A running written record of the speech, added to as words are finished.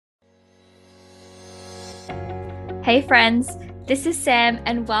Hey friends, this is Sam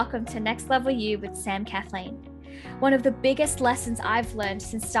and welcome to Next Level You with Sam Kathleen. One of the biggest lessons I've learned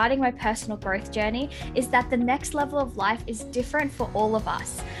since starting my personal growth journey is that the next level of life is different for all of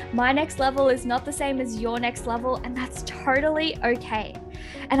us. My next level is not the same as your next level, and that's totally okay.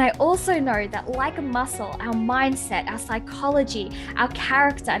 And I also know that like a muscle, our mindset, our psychology, our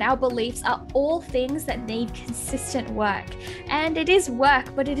character, and our beliefs are all things that need consistent work. And it is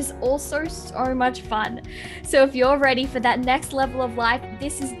work, but it is also so much fun. So if you're ready for that next level of life,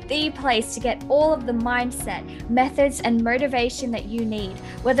 this is the place to get all of the mindset, methods, and motivation that you need,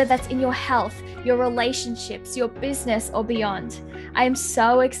 whether that's in your health, your relationships, your business, or beyond. I am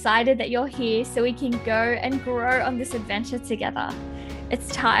so excited that you're here so we can go and grow on this adventure together. It's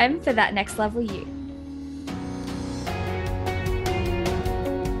time for that next level you.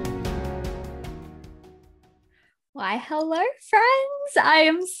 Why, hello, friends. I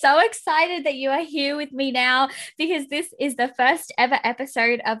am so excited that you are here with me now because this is the first ever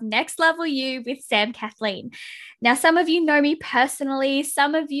episode of Next Level You with Sam Kathleen. Now, some of you know me personally.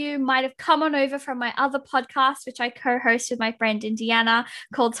 Some of you might have come on over from my other podcast, which I co-host with my friend Indiana,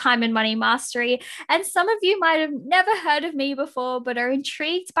 called Time and Money Mastery. And some of you might have never heard of me before, but are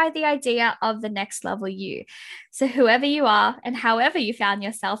intrigued by the idea of the Next Level You. So whoever you are and however you found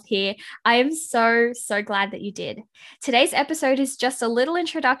yourself here, I am so glad that you did. Today's episode is just a little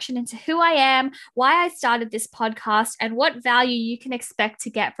introduction into who I am, why I started this podcast, and what value you can expect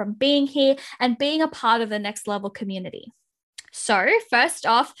to get from being here and being a part of the Next Level community. So first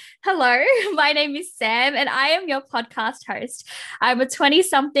off, hello, my name is Sam and I am your podcast host. I'm a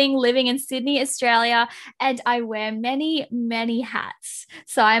 20-something living in Sydney, Australia, and I wear many hats.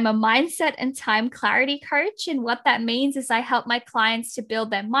 So I'm a mindset and time clarity coach. And what that means is I help my clients to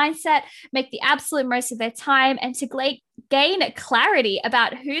build their mindset, make the absolute most of their time, and to gain clarity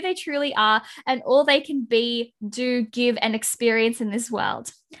about who they truly are and all they can be, do, give, and experience in this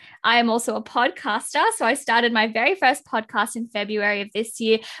world. I am also a podcaster. So I started my very first podcast in February of this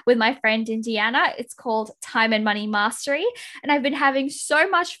year with my friend Indiana. It's called Time and Money Mastery. And I've been having so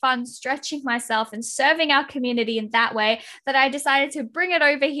much fun stretching myself and serving our community in that way that I decided to bring it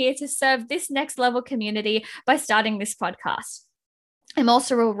over here to serve this next level community by starting this podcast. I'm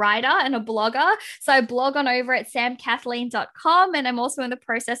also a writer and a blogger. So I blog on over at samkathleen.com. And I'm also in the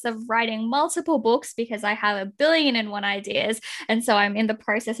process of writing multiple books because I have 1,000,000,001 ideas. And so I'm in the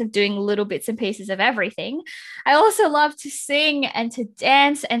process of doing little bits and pieces of everything. I also love to sing and to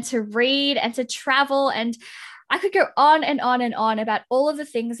dance and to read and to travel. And I could go on and on and on about all of the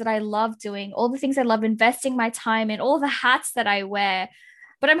things that I love doing, all the things I love investing my time in, all the hats that I wear.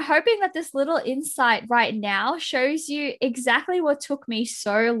 But I'm hoping that this little insight right now shows you exactly what took me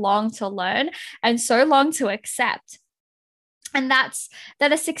so long to learn and so long to accept. And that's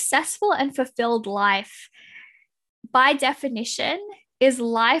that a successful and fulfilled life, by definition, is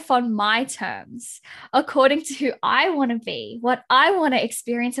life on my terms, according to who I want to be, what I want to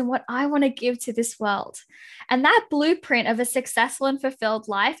experience, and what I want to give to this world. And that blueprint of a successful and fulfilled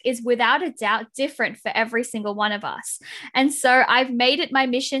life is without a doubt different for every single one of us. And so I've made it my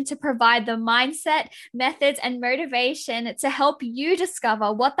mission to provide the mindset, methods, and motivation to help you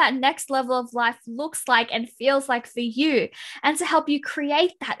discover what that next level of life looks like and feels like for you, and to help you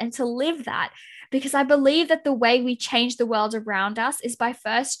create that and to live that. Because I believe that the way we change the world around us is by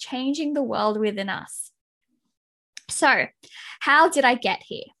first changing the world within us. So, how did I get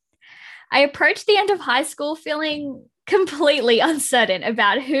here? I approached the end of high school feeling completely uncertain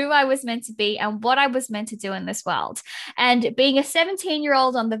about who I was meant to be and what I was meant to do in this world. And being a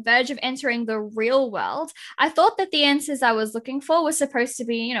 17-year-old on the verge of entering the real world, I thought that the answers I was looking for were supposed to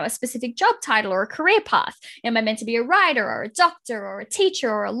be, a specific job title or a career path. Am I meant to be a writer or a doctor or a teacher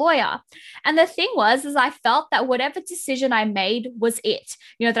or a lawyer? And the thing was, I felt that whatever decision I made was it,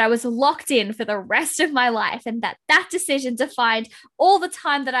 that I was locked in for the rest of my life, and that decision defined all the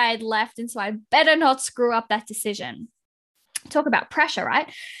time that I had left. And so I better not screw up that decision. Talk about pressure, right?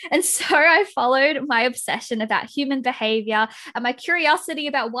 And so I followed my obsession about human behavior and my curiosity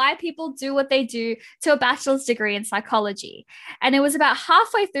about why people do what they do to a bachelor's degree in psychology. And it was about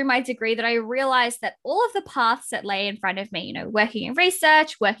halfway through my degree that I realized that all of the paths that lay in front of me, working in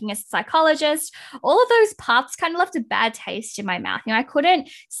research, working as a psychologist, all of those paths kind of left a bad taste in my mouth. I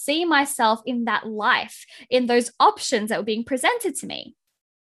couldn't see myself in that life, in those options that were being presented to me.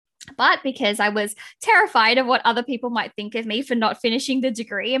 But because I was terrified of what other people might think of me for not finishing the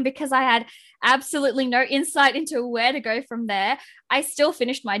degree, and because I had absolutely no insight into where to go from there, I still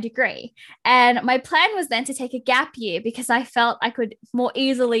finished my degree. And my plan was then to take a gap year because I felt I could more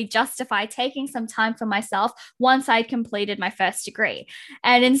easily justify taking some time for myself once I'd completed my first degree.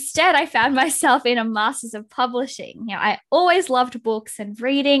 And instead, I found myself in a master's of publishing. I always loved books and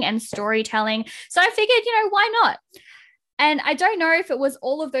reading and storytelling. So I figured, why not? And I don't know if it was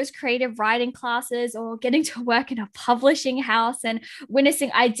all of those creative writing classes or getting to work in a publishing house and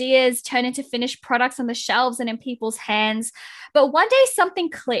witnessing ideas turn into finished products on the shelves and in people's hands. But one day something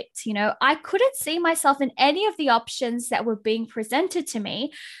clicked. I couldn't see myself in any of the options that were being presented to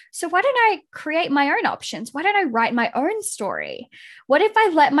me. So why don't I create my own options? Why don't I write my own story? What if I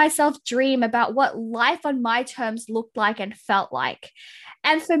let myself dream about what life on my terms looked like and felt like?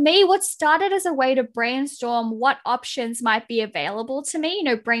 And for me, what started as a way to brainstorm what options might be available to me,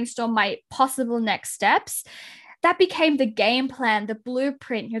 brainstorm my possible next steps, that became the game plan, the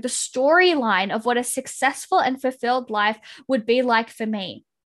blueprint, the storyline of what a successful and fulfilled life would be like for me.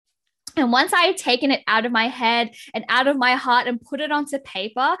 And once I had taken it out of my head and out of my heart and put it onto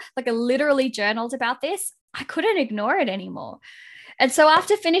paper, like I literally journaled about this, I couldn't ignore it anymore. And so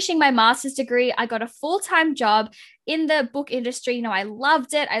after finishing my master's degree, I got a full-time job in the book industry. I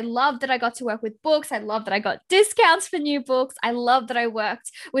loved it. I loved that I got to work with books. I loved that I got discounts for new books. I loved that I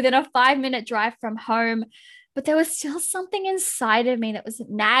worked within a 5-minute drive from home. But there was still something inside of me that was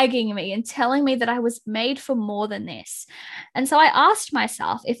nagging me and telling me that I was made for more than this. And so I asked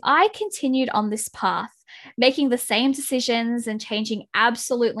myself, if I continued on this path, making the same decisions and changing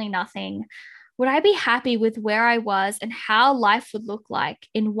absolutely nothing, would I be happy with where I was and how life would look like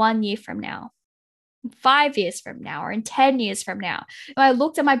in 1 year from now, 5 years from now, or in 10 years from now? I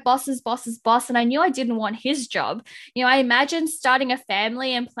looked at my boss's boss and I knew I didn't want his job. I imagined starting a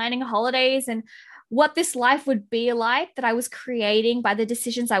family and planning holidays and what this life would be like that I was creating by the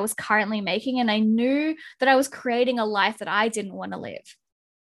decisions I was currently making. And I knew that I was creating a life that I didn't want to live.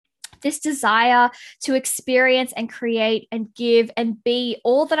 This desire to experience and create and give and be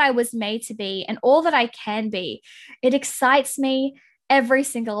all that I was made to be and all that I can be, it excites me every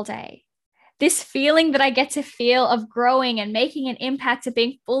single day. This feeling that I get to feel of growing and making an impact, of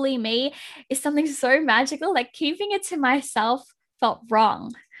being fully me, is something so magical that keeping it to myself felt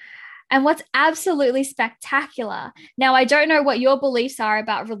wrong. And what's absolutely spectacular. Now, I don't know what your beliefs are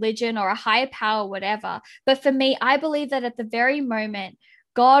about religion or a higher power, whatever, but for me, I believe that at the very moment,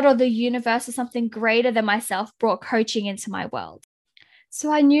 God or the universe or something greater than myself brought coaching into my world. So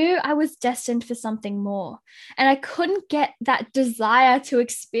I knew I was destined for something more. And I couldn't get that desire to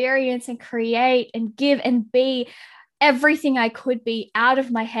experience and create and give and be everything I could be out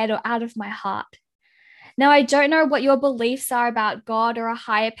of my head or out of my heart. Now, I don't know what your beliefs are about God or a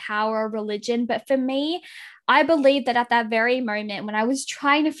higher power or religion, but for me, I believe that at that very moment when I was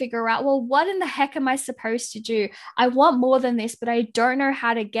trying to figure out, well, what in the heck am I supposed to do? I want more than this, but I don't know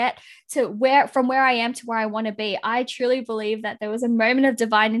how to get to from where I am to where I want to be. I truly believe that there was a moment of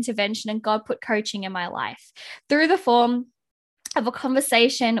divine intervention and God put coaching in my life through the form of a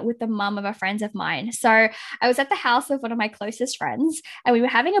conversation with the mum of a friend of mine. So I was at the house of one of my closest friends and we were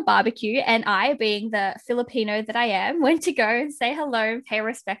having a barbecue, and I, being the Filipino that I am, went to go and say hello and pay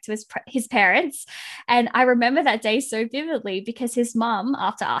respect to his parents. And I remember that day so vividly because his mum,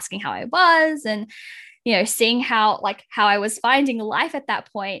 after asking how I was and seeing how I was finding life at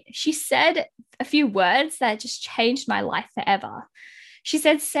that point, she said a few words that just changed my life forever. She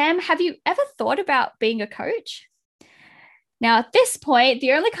said, "Sam, have you ever thought about being a coach?" Now, at this point,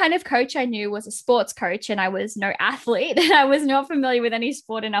 the only kind of coach I knew was a sports coach, and I was no athlete, and I was not familiar with any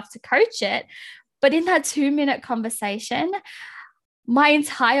sport enough to coach it. But in that 2-minute conversation, my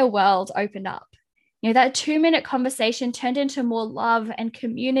entire world opened up. That 2-minute conversation turned into more love and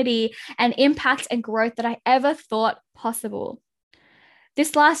community and impact and growth that I ever thought possible.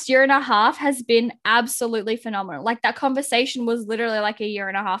 This last year and a half has been absolutely phenomenal. Like, that conversation was literally like a year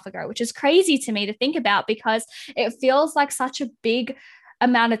and a half ago, which is crazy to me to think about because it feels like such a big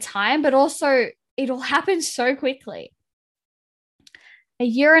amount of time, but also it all happened so quickly. A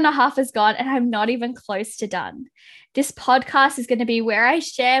year and a half is gone and I'm not even close to done. This podcast is going to be where I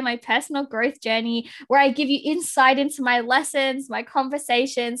share my personal growth journey, where I give you insight into my lessons, my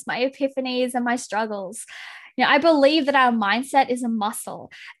conversations, my epiphanies, and my struggles. I believe that our mindset is a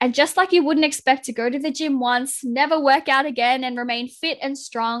muscle. And just like you wouldn't expect to go to the gym once, never work out again, and remain fit and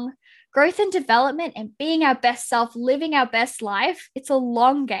strong, growth and development and being our best self, living our best life, it's a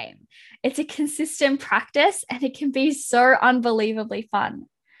long game. It's a consistent practice, and it can be so unbelievably fun.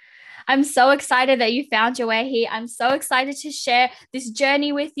 I'm so excited that you found your way here. I'm so excited to share this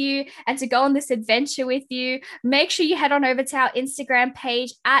journey with you and to go on this adventure with you. Make sure you head on over to our Instagram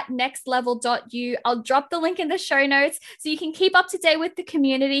page at nextlevel.you. I'll drop the link in the show notes so you can keep up to date with the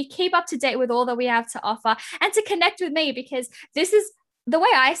community, keep up to date with all that we have to offer, and to connect with me, because this is the way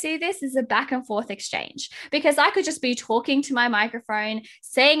I see this is a back and forth exchange, because I could just be talking to my microphone,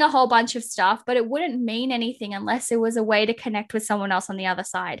 saying a whole bunch of stuff, but it wouldn't mean anything unless there was a way to connect with someone else on the other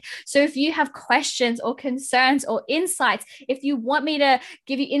side. So if you have questions or concerns or insights, if you want me to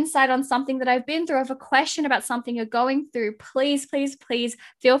give you insight on something that I've been through, or have a question about something you're going through, please, please, please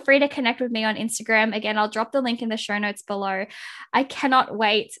feel free to connect with me on Instagram. Again, I'll drop the link in the show notes below. I cannot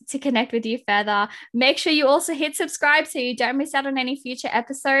wait to connect with you further. Make sure you also hit subscribe so you don't miss out on any future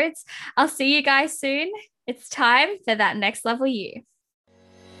episodes. I'll see you guys soon. It's time for that next level you.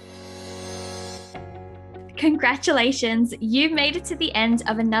 Congratulations, you've made it to the end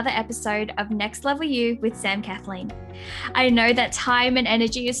of another episode of Next Level You with Sam Kathleen. I know that time and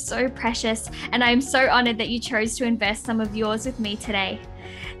energy is so precious, and I am so honored that you chose to invest some of yours with me today.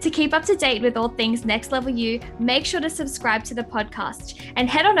 To keep up to date with all things Next Level You, make sure to subscribe to the podcast and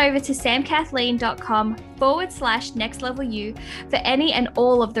head on over to samkathleen.com/nextlevelyou for any and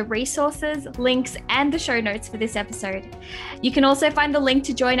all of the resources, links, and the show notes for this episode. You can also find the link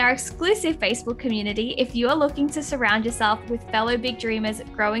to join our exclusive Facebook community if you are looking to surround yourself with fellow big dreamers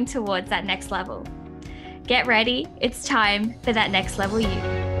growing towards that next level. Get ready, it's time for that next level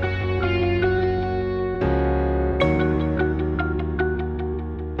you.